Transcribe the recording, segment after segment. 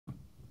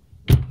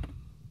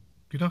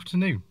Good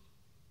afternoon.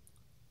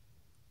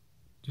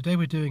 Today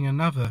we're doing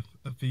another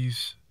of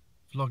these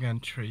vlog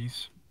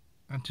entries,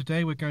 and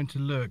today we're going to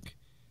look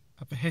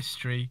at the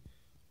history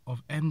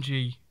of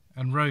MG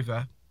and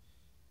Rover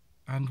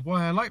and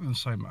why I like them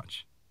so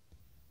much.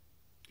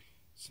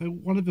 So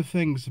one of the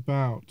things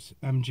about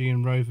MG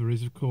and Rover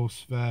is of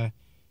course their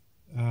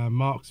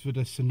marks that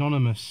are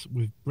synonymous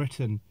with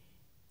Britain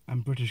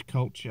and British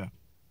culture,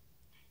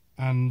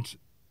 and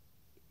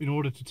in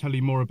order to tell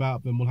you more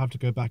about them we'll have to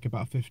go back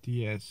about 50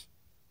 years.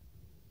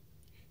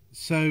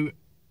 So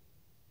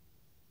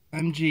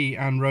MG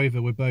and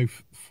Rover were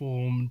both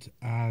formed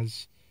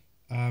as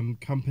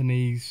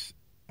companies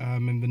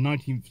in the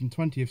 19th and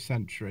 20th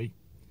century,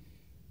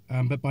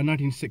 but by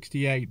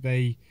 1968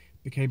 they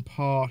became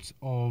part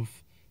of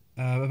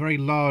a very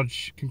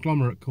large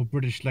conglomerate called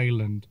British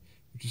Leyland,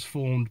 which was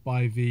formed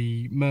by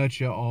the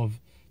merger of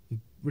the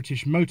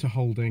British Motor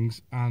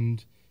Holdings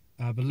and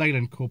the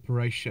Leyland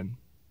Corporation.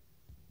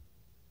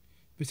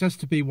 This has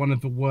to be one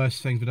of the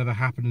worst things that ever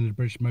happened in the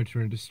British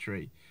motor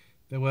industry.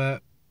 There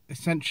were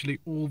essentially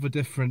all the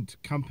different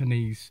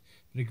companies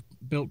that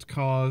built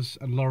cars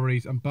and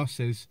lorries and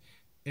buses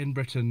in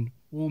Britain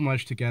all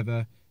merged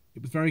together.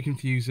 It was very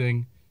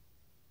confusing.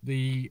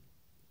 The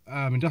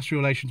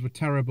industrial relations were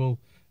terrible,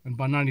 and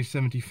by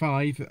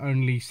 1975,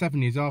 only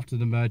 7 years after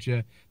the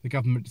merger, the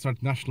government decided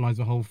to nationalise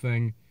the whole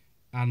thing,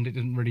 and it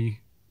didn't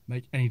really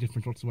make any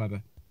difference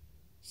whatsoever.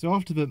 So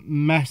after the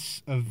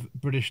mess of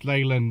British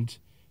Leyland,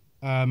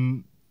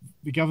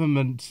 the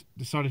government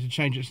decided to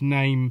change its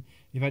name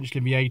eventually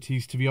in the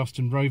 80s to the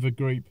Austin Rover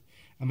Group,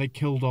 and they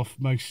killed off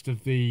most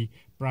of the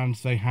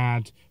brands they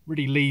had,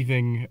 really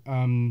leaving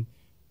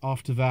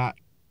after that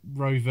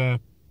Rover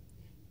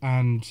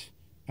and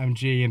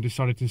MG, and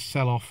decided to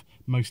sell off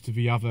most of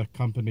the other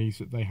companies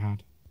that they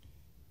had.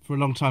 For a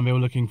long time they were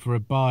looking for a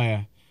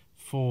buyer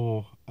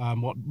for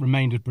what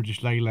remained of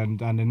British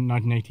Leyland, and in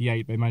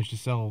 1988 they managed to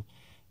sell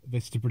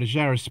this to British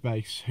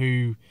Aerospace,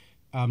 who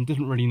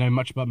didn't really know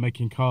much about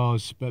making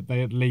cars, but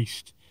they at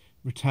least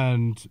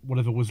returned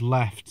whatever was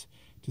left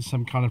to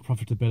some kind of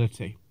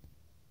profitability.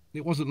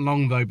 It wasn't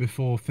long though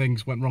before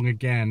things went wrong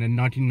again. In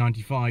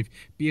 1995,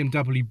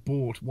 BMW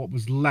bought what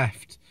was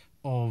left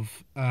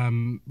of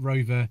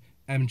Rover,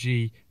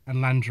 MG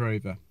and Land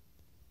Rover.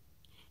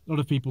 A lot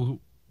of people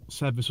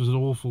said this was an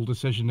awful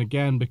decision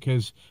again,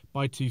 because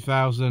by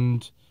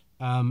 2000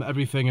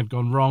 everything had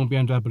gone wrong.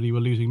 BMW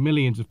were losing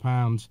millions of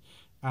pounds,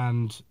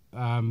 and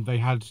they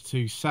had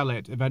to sell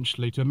it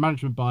eventually to a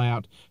management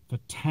buyout for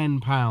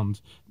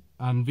 £10,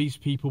 and these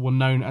people were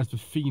known as the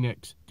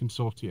Phoenix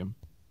Consortium.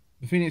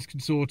 The Phoenix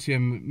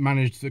Consortium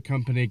managed the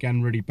company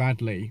again really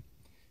badly.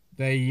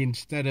 They,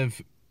 instead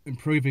of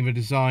improving the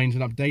designs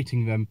and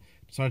updating them,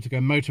 decided to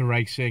go motor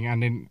racing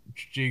and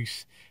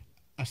introduce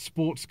a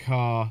sports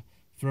car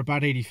for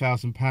about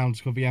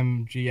 £80,000 called the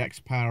MG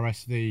X-Power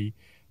SV,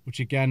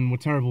 which again were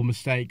terrible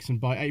mistakes, and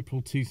by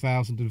April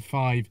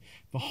 2005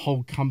 the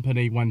whole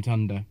company went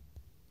under.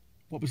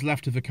 What was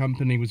left of the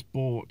company was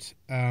bought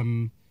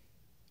in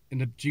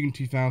June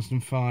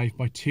 2005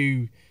 by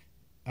two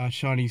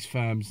Chinese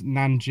firms,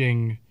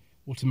 Nanjing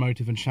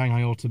Automotive and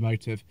Shanghai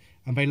Automotive,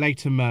 and they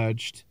later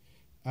merged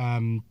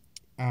and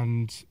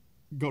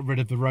got rid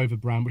of the Rover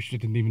brand, which they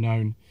didn't even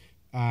own,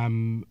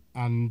 and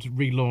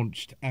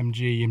relaunched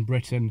MG in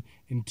Britain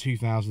in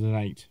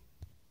 2008.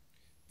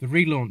 The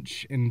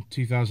relaunch in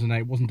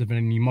 2008 wasn't of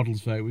any new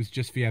models though, it was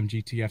just the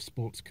MGTF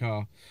sports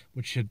car,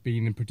 which had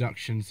been in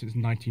production since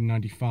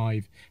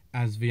 1995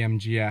 as the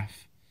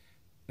MGF.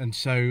 And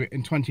so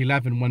in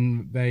 2011,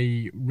 when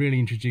they really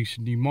introduced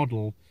a new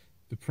model,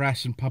 the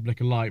press and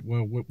public alike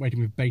were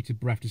waiting with bated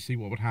breath to see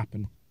what would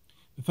happen.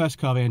 The first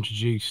car they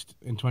introduced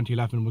in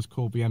 2011 was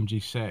called the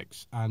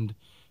MG6, and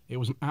it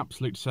was an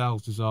absolute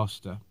sales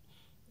disaster.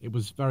 It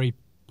was very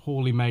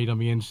poorly made on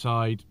the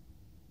inside,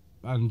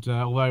 and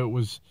although it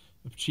was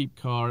a cheap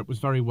car, it was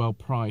very well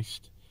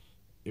priced.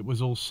 It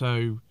was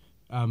also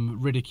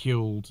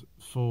ridiculed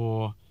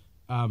for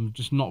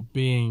just not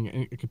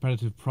being a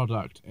competitive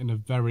product in a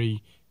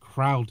very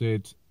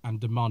crowded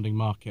and demanding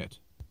market.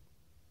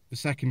 The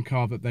second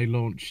car that they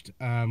launched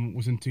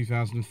was in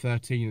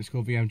 2013. It's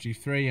called the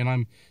MG3, and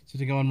I'm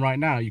sitting on right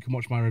now. You can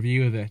watch my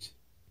review of it.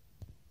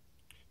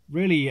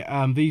 Really,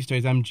 these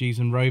days, MGs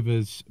and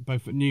Rovers,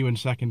 both new and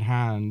second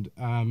hand,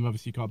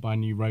 obviously you can't buy a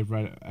new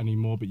Rover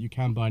anymore, but you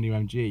can buy a new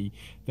MG.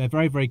 They're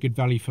very, very good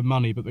value for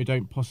money, but they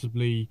don't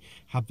possibly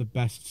have the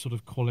best sort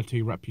of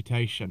quality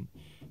reputation.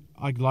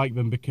 I like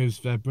them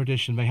because they're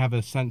British and they have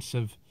a sense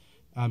of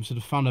sort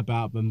of fun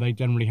about them. They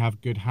generally have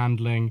good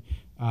handling,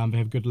 they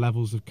have good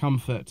levels of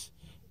comfort,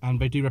 and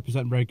they do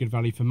represent very good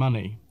value for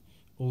money.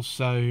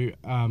 Also,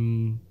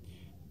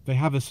 they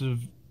have a sort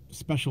of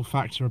special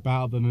factor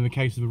about them. In the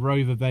case of the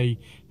Rover, they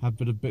have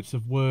bits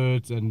of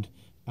wood, and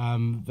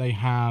they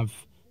have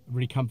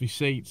really comfy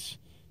seats,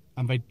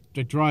 and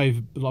they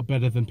drive a lot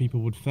better than people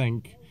would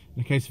think.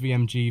 In the case of the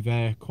MG,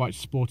 they're quite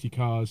sporty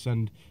cars,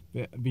 and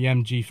the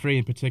MG3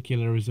 in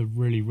particular is a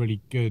really,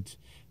 really good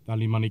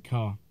value money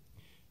car.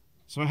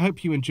 So I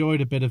hope you enjoyed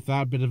a bit of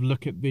that, a bit of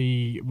look at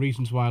the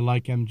reasons why I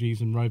like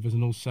MGs and Rovers,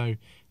 and also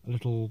a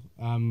little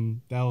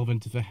delve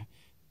into the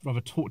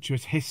rather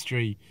tortuous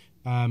history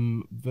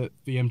that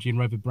the MG and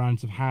Rover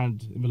brands have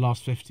had in the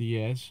last 50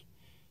 years.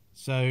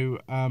 So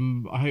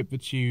I hope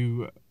that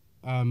you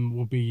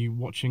will be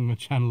watching the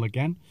channel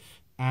again.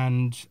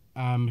 And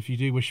if you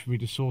do wish for me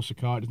to source a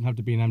car, it doesn't have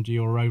to be an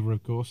MG or a Rover,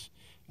 of course,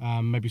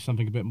 maybe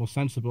something a bit more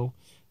sensible,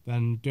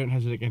 then don't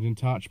hesitate to get in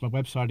touch. My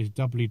website is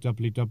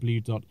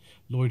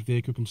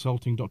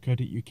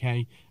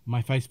www.lloydvehicleconsulting.co.uk.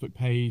 My Facebook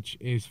page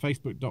is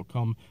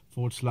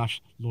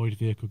facebook.com/Lloyd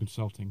Vehicle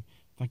Consulting.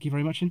 Thank you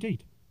very much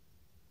indeed.